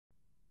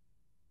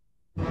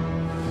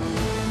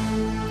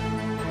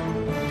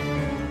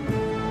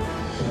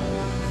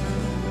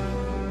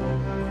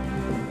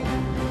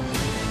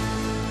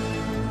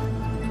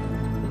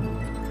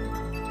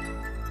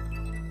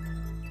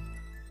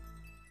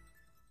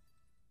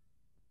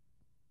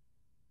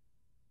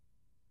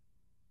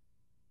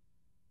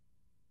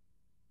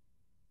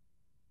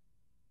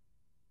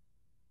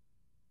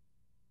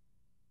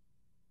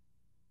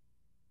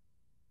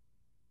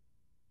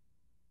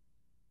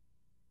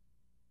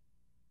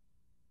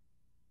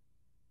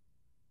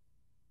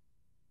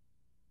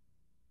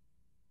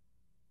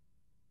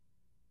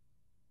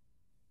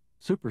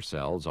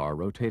Supercells are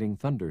rotating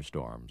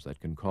thunderstorms that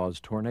can cause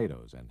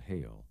tornadoes and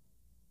hail.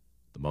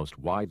 The most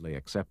widely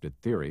accepted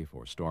theory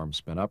for storm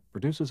spin-up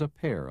produces a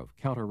pair of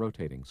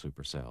counter-rotating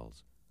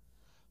supercells.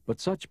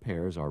 But such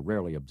pairs are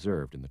rarely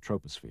observed in the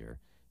troposphere,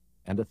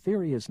 and a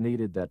theory is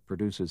needed that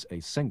produces a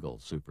single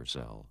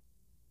supercell.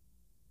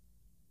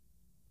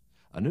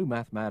 A new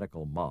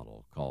mathematical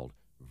model called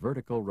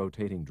vertical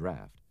rotating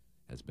draft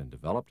has been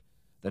developed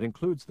that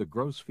includes the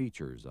gross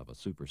features of a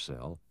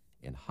supercell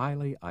in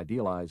highly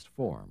idealized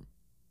form.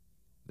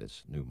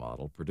 This new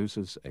model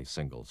produces a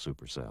single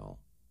supercell.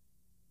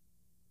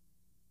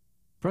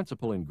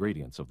 Principal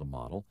ingredients of the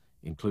model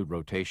include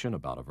rotation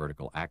about a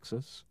vertical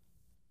axis,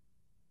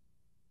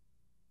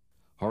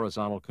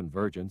 horizontal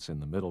convergence in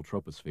the middle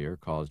troposphere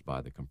caused by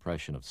the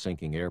compression of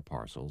sinking air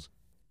parcels,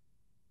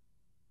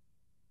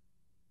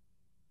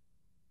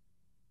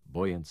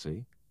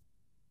 buoyancy,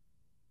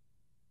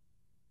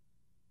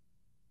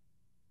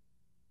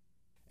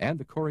 and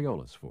the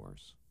Coriolis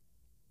force.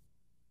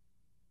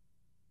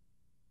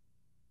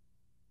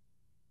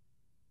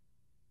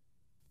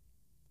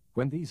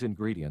 When these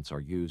ingredients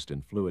are used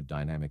in fluid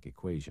dynamic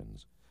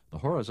equations, the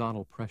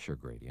horizontal pressure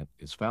gradient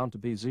is found to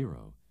be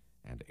zero,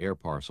 and air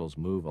parcels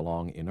move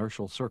along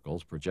inertial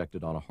circles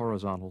projected on a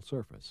horizontal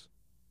surface.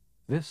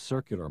 This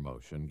circular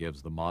motion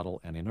gives the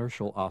model an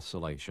inertial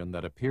oscillation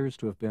that appears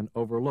to have been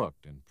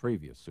overlooked in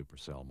previous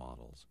supercell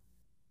models.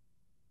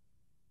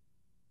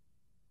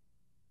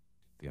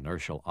 The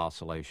inertial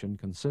oscillation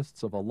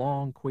consists of a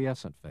long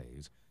quiescent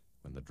phase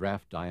when the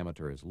draft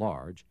diameter is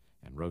large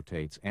and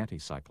rotates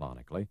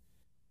anticyclonically,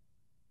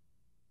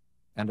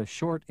 and a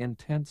short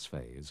intense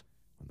phase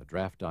when the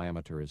draft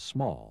diameter is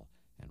small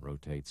and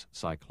rotates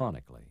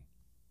cyclonically.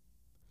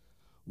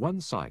 One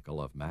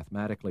cycle of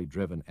mathematically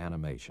driven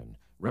animation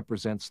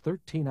represents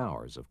 13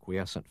 hours of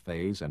quiescent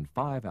phase and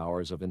 5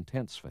 hours of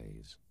intense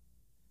phase.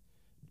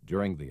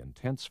 During the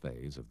intense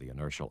phase of the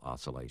inertial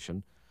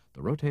oscillation,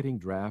 the rotating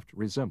draft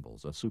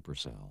resembles a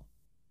supercell.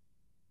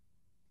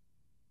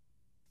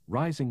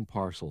 Rising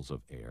parcels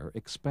of air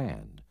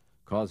expand,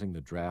 causing the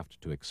draft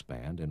to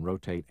expand and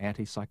rotate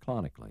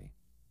anticyclonically.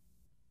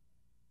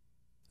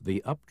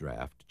 The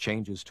updraft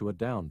changes to a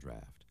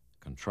downdraft,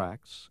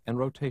 contracts, and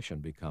rotation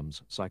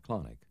becomes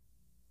cyclonic.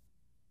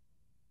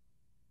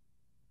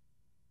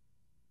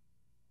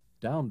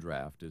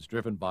 Downdraft is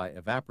driven by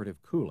evaporative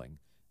cooling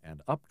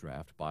and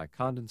updraft by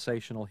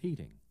condensational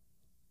heating.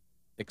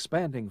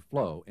 Expanding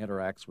flow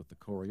interacts with the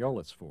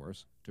Coriolis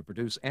force to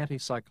produce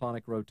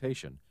anticyclonic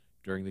rotation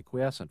during the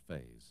quiescent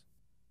phase.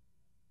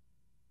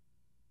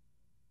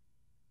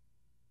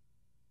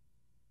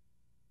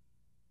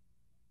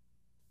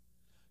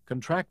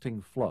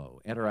 Contracting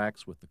flow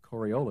interacts with the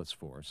Coriolis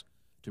force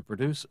to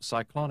produce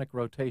cyclonic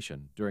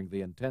rotation during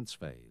the intense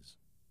phase.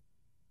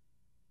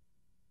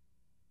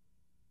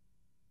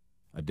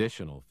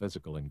 Additional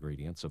physical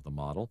ingredients of the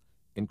model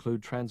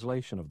include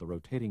translation of the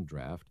rotating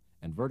draft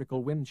and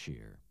vertical wind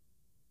shear.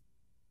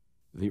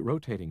 The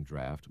rotating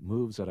draft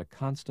moves at a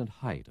constant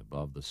height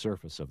above the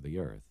surface of the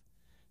Earth.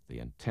 The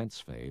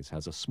intense phase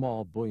has a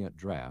small buoyant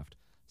draft,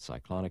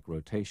 cyclonic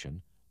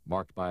rotation,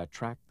 marked by a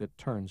track that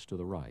turns to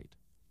the right.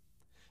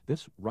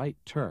 This right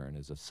turn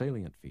is a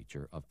salient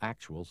feature of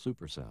actual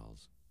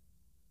supercells.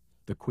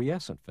 The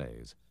quiescent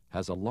phase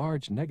has a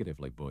large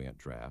negatively buoyant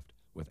draft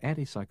with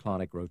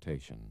anticyclonic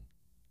rotation.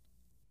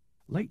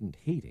 Latent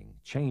heating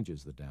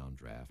changes the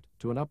downdraft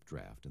to an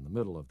updraft in the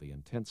middle of the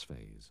intense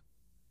phase.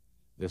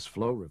 This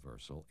flow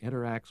reversal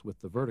interacts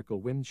with the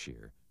vertical wind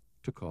shear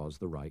to cause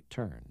the right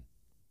turn.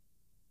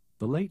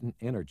 The latent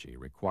energy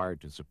required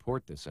to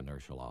support this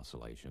inertial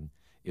oscillation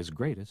is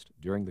greatest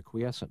during the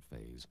quiescent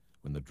phase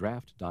when the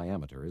draft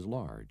diameter is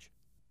large.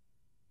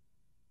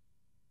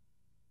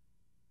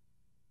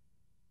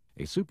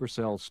 A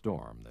supercell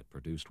storm that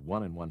produced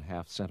 1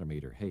 1/2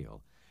 centimeter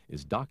hail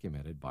is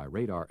documented by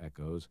radar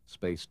echoes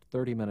spaced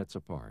 30 minutes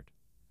apart.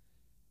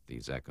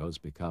 These echoes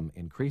become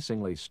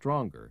increasingly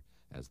stronger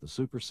as the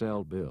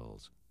supercell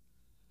builds.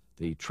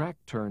 The track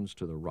turns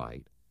to the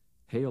right,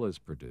 hail is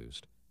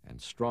produced, and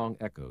strong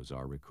echoes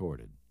are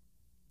recorded.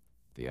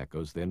 The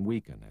echoes then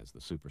weaken as the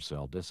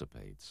supercell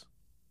dissipates.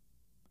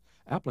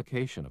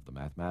 Application of the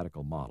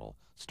mathematical model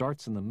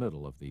starts in the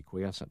middle of the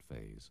quiescent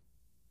phase.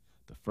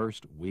 The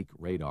first weak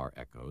radar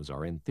echoes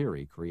are in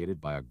theory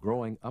created by a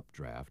growing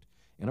updraft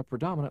in a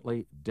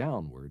predominantly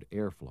downward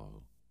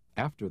airflow.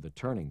 After the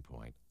turning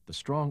point, the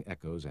strong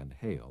echoes and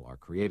hail are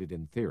created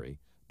in theory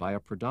by a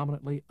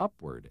predominantly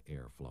upward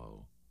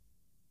airflow.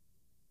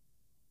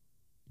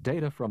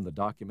 Data from the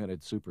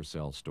documented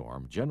supercell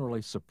storm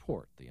generally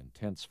support the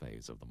intense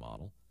phase of the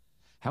model.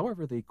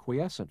 However, the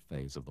quiescent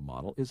phase of the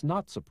model is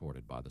not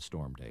supported by the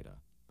storm data,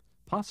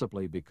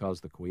 possibly because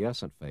the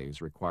quiescent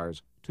phase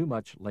requires too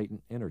much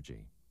latent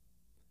energy.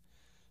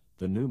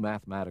 The new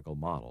mathematical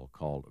model,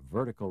 called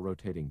vertical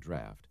rotating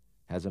draft,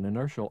 has an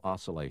inertial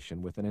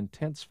oscillation with an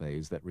intense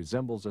phase that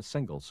resembles a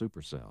single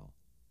supercell.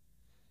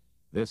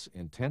 This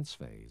intense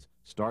phase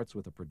starts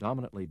with a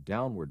predominantly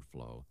downward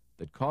flow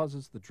that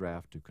causes the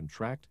draft to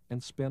contract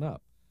and spin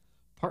up,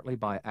 partly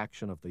by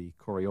action of the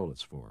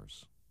Coriolis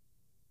force.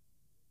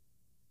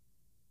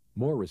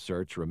 More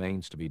research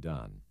remains to be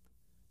done.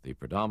 The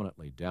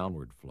predominantly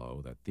downward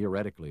flow that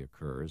theoretically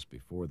occurs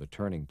before the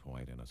turning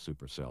point in a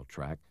supercell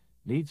track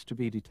needs to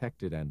be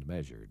detected and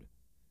measured.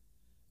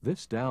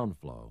 This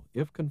downflow,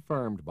 if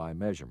confirmed by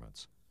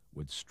measurements,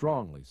 would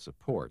strongly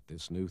support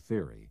this new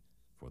theory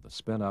for the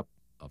spin-up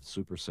of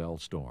supercell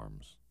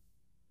storms.